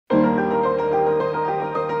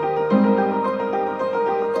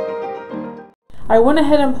I went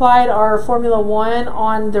ahead and applied our Formula 1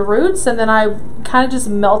 on the roots, and then I kind of just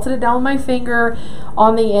melted it down with my finger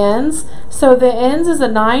on the ends. So the ends is a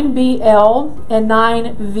 9BL and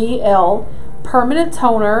 9VL permanent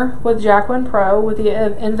toner with Winn Pro with the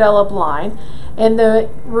Envelop line. And the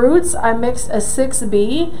roots, I mixed a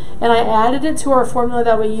 6B, and I added it to our formula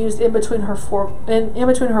that we used in between her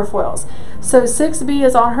foils. So 6B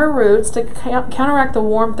is on her roots to counteract the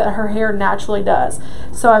warmth that her hair naturally does.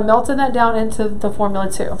 So I melted that down into the formula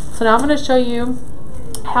too. So now I'm going to show you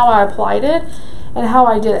how I applied it and how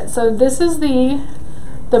I did it. So this is the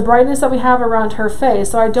brightness that we have around her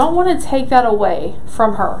face. So I don't want to take that away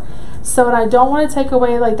from her. So, and I don't want to take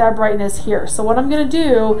away like that brightness here. So what I'm going to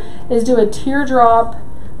do is do a teardrop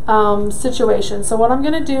situation. So what I'm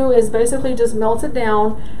going to do is basically just melt it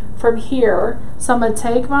down from here. So I'm going to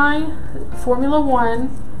take my Formula 1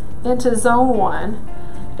 into zone 1,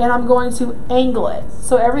 and I'm going to angle it.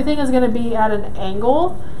 So everything is going to be at an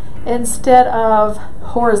angle instead of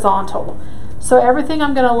horizontal. So everything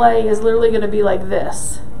I'm going to lay is literally going to be like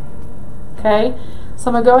this. Okay? So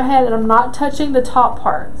I'm going to go ahead, and I'm not touching the top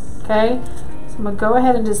part. Okay, so I'm going to go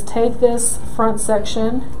ahead and just take this front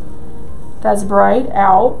section that's bright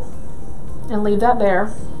out and leave that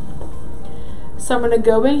there. So I'm going to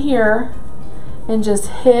go in here and just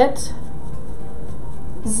hit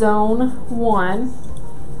zone 1.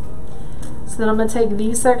 So then I'm going to take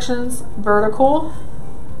these sections vertical,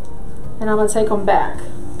 and I'm going to take them back.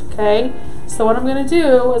 Okay, so what I'm going to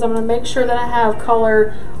do is I'm going to make sure that I have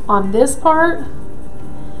color on this part,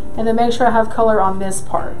 and then make sure I have color on this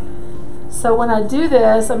part. So when I do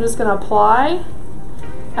this, I'm just going to apply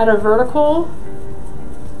at a vertical,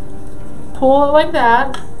 pull it like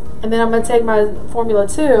that, and then I'm going to take my Formula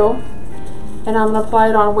 2 and I'm going to apply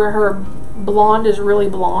it on where her blonde is really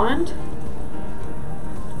blonde.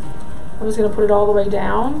 I'm just going to put it all the way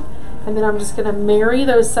down, and then I'm just going to marry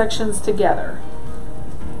those sections together.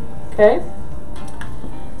 Okay?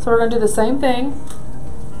 So we're going to do the same thing.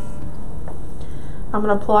 I'm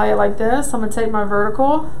going to apply it like this. I'm going to take my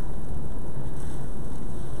vertical.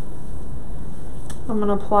 I'm going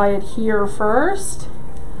to apply it here first.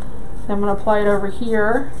 Then I'm going to apply it over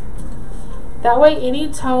here. That way any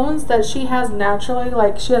tones that she has naturally,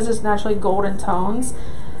 like she has just naturally golden tones,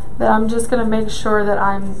 that I'm just going to make sure that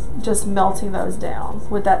I'm just melting those down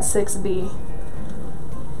with that 6B.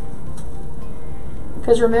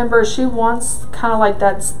 Because remember, she wants kind of like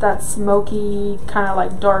that smoky, kind of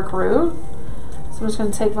like dark root. So I'm just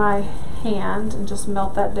going to take my hand and just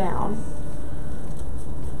melt that down.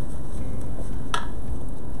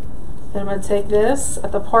 Then I'm going to take this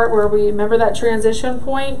at the part where we remember that transition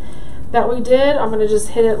point that we did. I'm going to just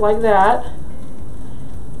hit it like that,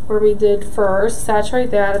 where we did first,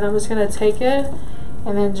 saturate that, and I'm just going to take it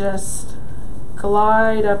and then just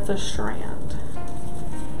glide up the strand.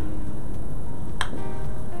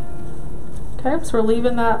 Okay, so we're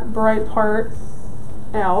leaving that bright part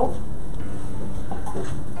out.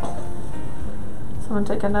 So I'm going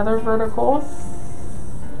to take another vertical.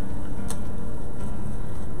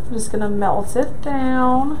 I'm just going to melt it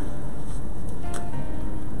down.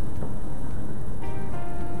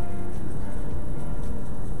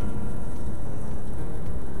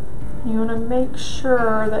 You want to make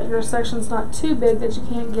sure that your section's not too big that you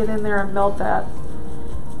can't get in there and melt that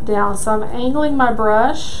down. So I'm angling my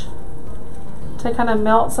brush to kind of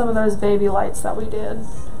melt some of those baby lights that we did.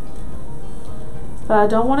 But I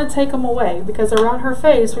don't want to take them away, because around her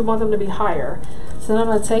face we want them to be higher. So then I'm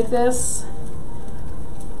going to take this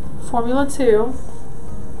Formula 2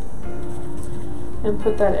 and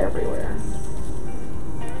put that everywhere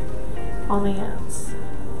on the ends.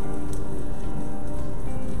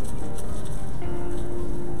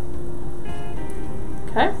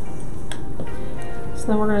 Okay, so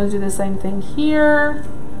then we're going to do the same thing here.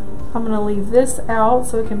 I'm going to leave this out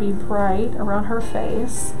so it can be bright around her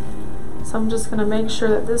face. So I'm just going to make sure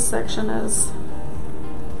that this section is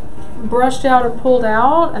brushed out and pulled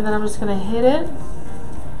out, and then I'm just going to hit it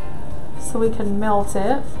so we can melt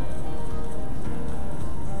it.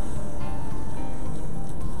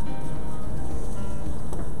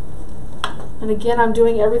 And again, I'm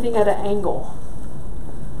doing everything at an angle.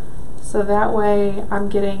 So that way I'm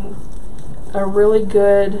getting a really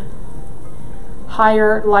good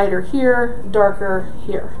higher, lighter here, darker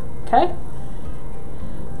here. Okay?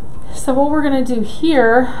 So what we're going to do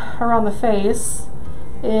here around the face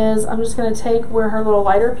is I'm just going to take where her little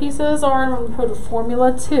lighter pieces are, and I'm going to put a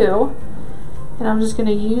Formula 2, and I'm just going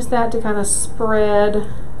to use that to kind of spread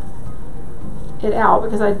it out,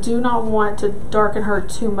 because I do not want to darken her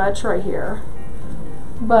too much right here,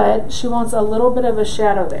 but she wants a little bit of a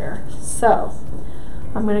shadow there. So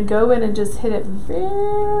I'm going to go in and just hit it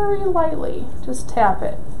very lightly. Just tap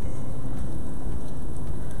it.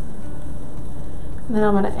 And then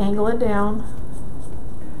I'm going to angle it down.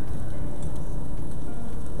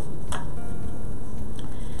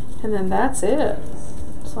 And then that's it.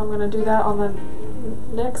 So I'm going to do that on the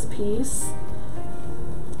next piece,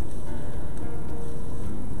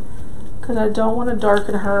 because I don't want to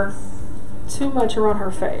darken her too much around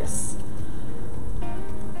her face.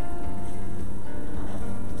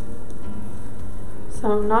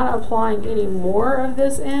 So I'm not applying any more of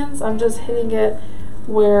this ends. I'm just hitting it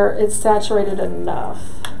where it's saturated enough.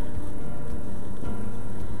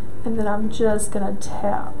 And then I'm just going to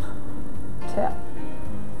tap, tap.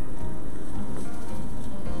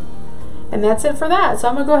 And that's it for that. So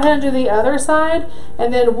I'm going to go ahead and do the other side,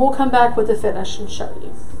 and then we'll come back with the finish and show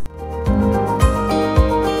you.